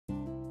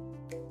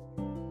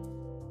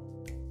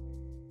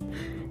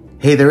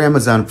Hey there,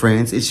 Amazon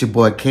friends. It's your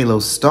boy, Kalo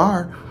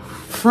Star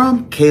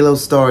from Kalo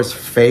Star's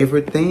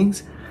Favorite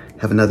Things.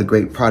 Have another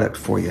great product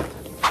for you.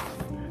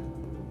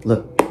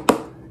 Look,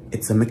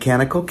 it's a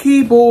mechanical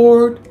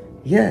keyboard.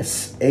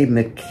 Yes, a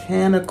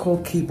mechanical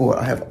keyboard.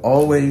 I have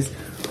always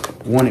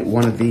wanted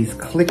one of these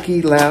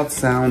clicky, loud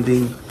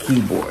sounding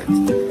keyboards.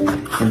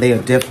 And they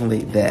are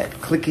definitely that,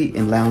 clicky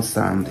and loud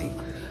sounding.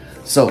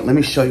 So let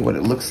me show you what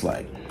it looks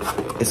like.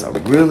 It's a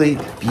really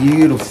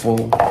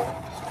beautiful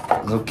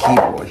little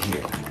keyboard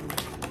here.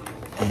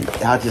 And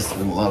I just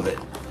love it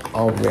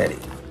already.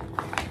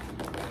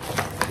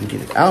 And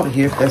get it out of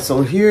here.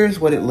 So here's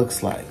what it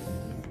looks like.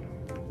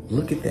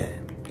 Look at that.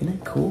 Isn't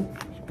that cool?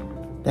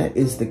 That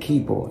is the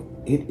keyboard.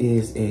 It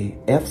is a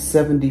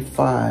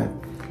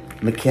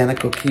F75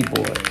 mechanical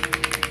keyboard.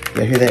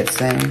 You hear that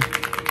sound?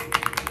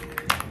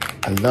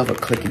 I love a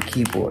clicky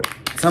keyboard.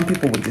 Some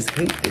people would just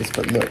hate this,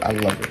 but look, I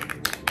love it.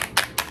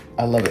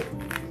 I love it.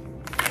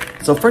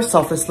 So first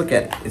off, let's look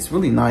at it. It's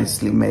really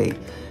nicely made.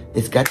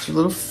 It's got your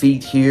little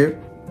feet here.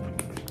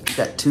 You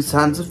got two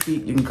kinds of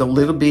feet. You can go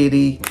little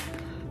bitty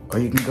or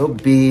you can go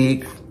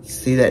big.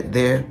 See that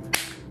there?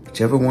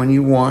 Whichever one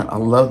you want. I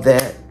love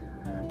that.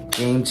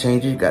 Game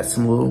changer. You got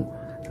some little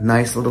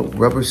nice little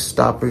rubber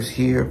stoppers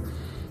here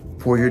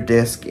for your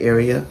desk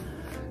area.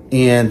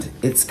 And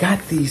it's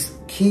got these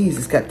keys.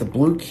 It's got the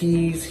blue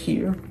keys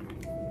here.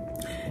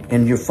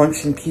 And your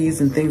function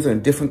keys and things are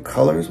in different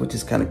colors, which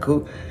is kind of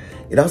cool.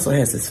 It also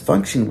has this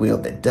function wheel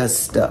that does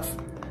stuff.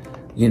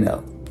 You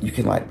know, you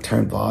can like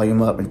turn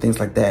volume up and things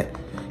like that.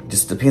 It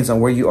just depends on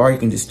where you are. You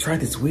can just try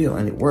this wheel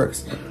and it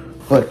works.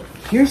 But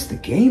here's the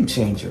game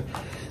changer.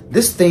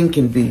 This thing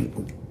can be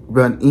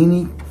run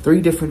any three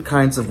different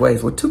kinds of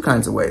ways. Well, two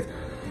kinds of ways.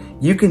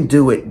 You can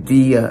do it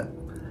via,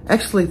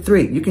 actually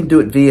three. You can do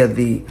it via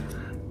the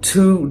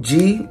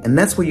 2G, and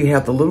that's where you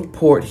have the little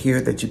port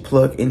here that you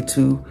plug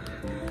into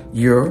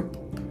your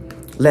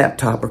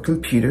laptop or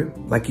computer,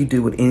 like you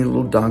do with any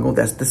little dongle.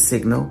 That's the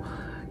signal.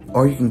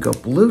 Or you can go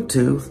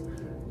Bluetooth,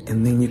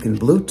 and then you can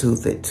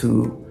Bluetooth it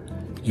to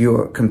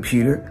your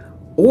computer,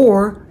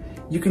 or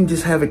you can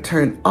just have it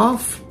turned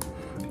off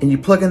and you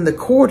plug in the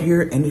cord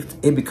here and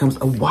it becomes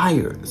a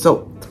wire.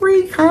 So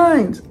three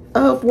kinds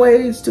of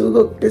ways to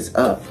hook this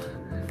up.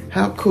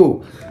 How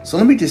cool. So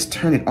let me just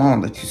turn it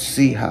on, let you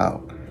see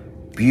how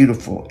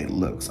beautiful it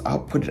looks. I'll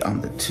put it on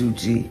the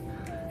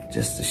 2G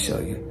just to show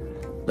you.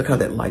 Look how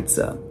that lights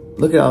up.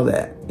 Look at all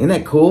that. Isn't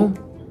that cool?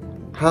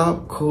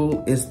 How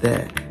cool is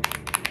that?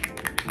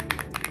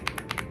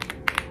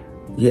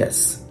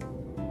 Yes.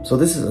 So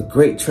this is a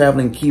great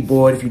traveling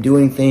keyboard. If you do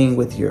anything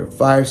with your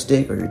Fire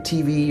Stick or your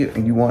TV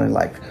and you want to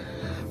like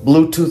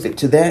Bluetooth it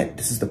to that,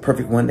 this is the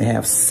perfect one to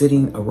have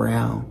sitting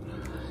around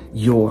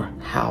your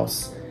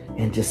house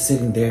and just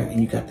sitting there,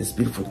 and you got this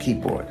beautiful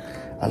keyboard.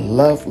 I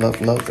love,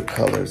 love, love the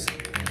colors.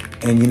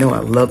 And you know I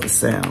love the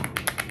sound.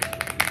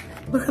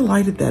 Look, I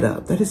lighted that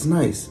up. That is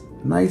nice.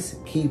 Nice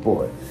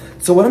keyboard.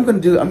 So what I'm going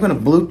to do, I'm going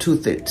to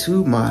Bluetooth it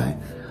to my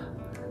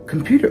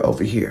computer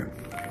over here.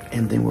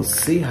 And then we'll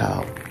see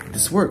how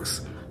this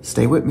works.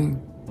 Stay with me.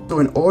 So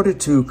in order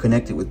to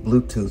connect it with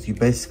Bluetooth, you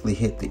basically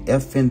hit the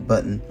FN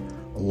button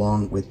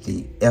along with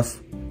the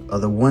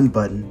the 1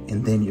 button,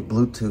 and then your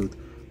Bluetooth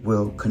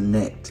will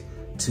connect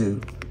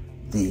to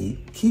the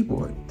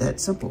keyboard. That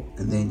simple.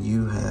 And then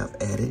you have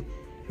added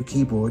your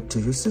keyboard to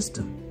your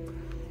system,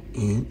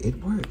 and it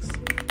works.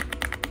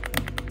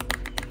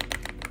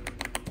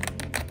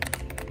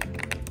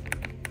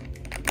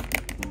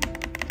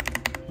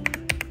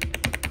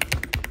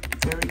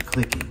 Very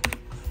clicky.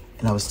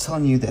 And I was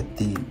telling you that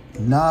the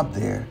knob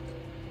there,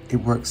 it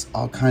works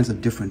all kinds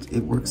of different, it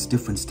works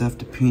different stuff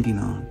depending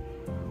on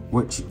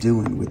what you're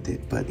doing with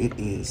it. But it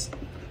is,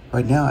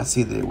 right now I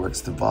see that it works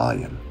the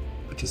volume,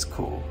 which is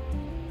cool.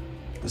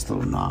 This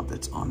little knob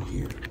that's on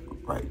here,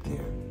 right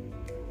there.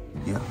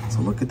 Yeah,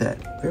 so look at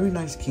that. Very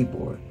nice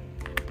keyboard,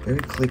 very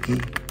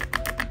clicky,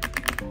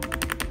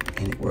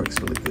 and it works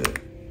really good.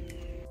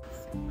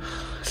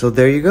 So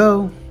there you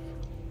go.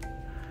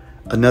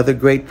 Another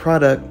great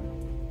product.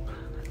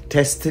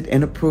 Tested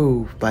and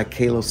approved by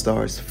Kalo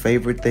Star's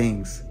Favorite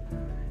Things.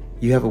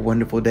 You have a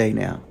wonderful day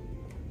now.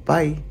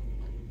 Bye.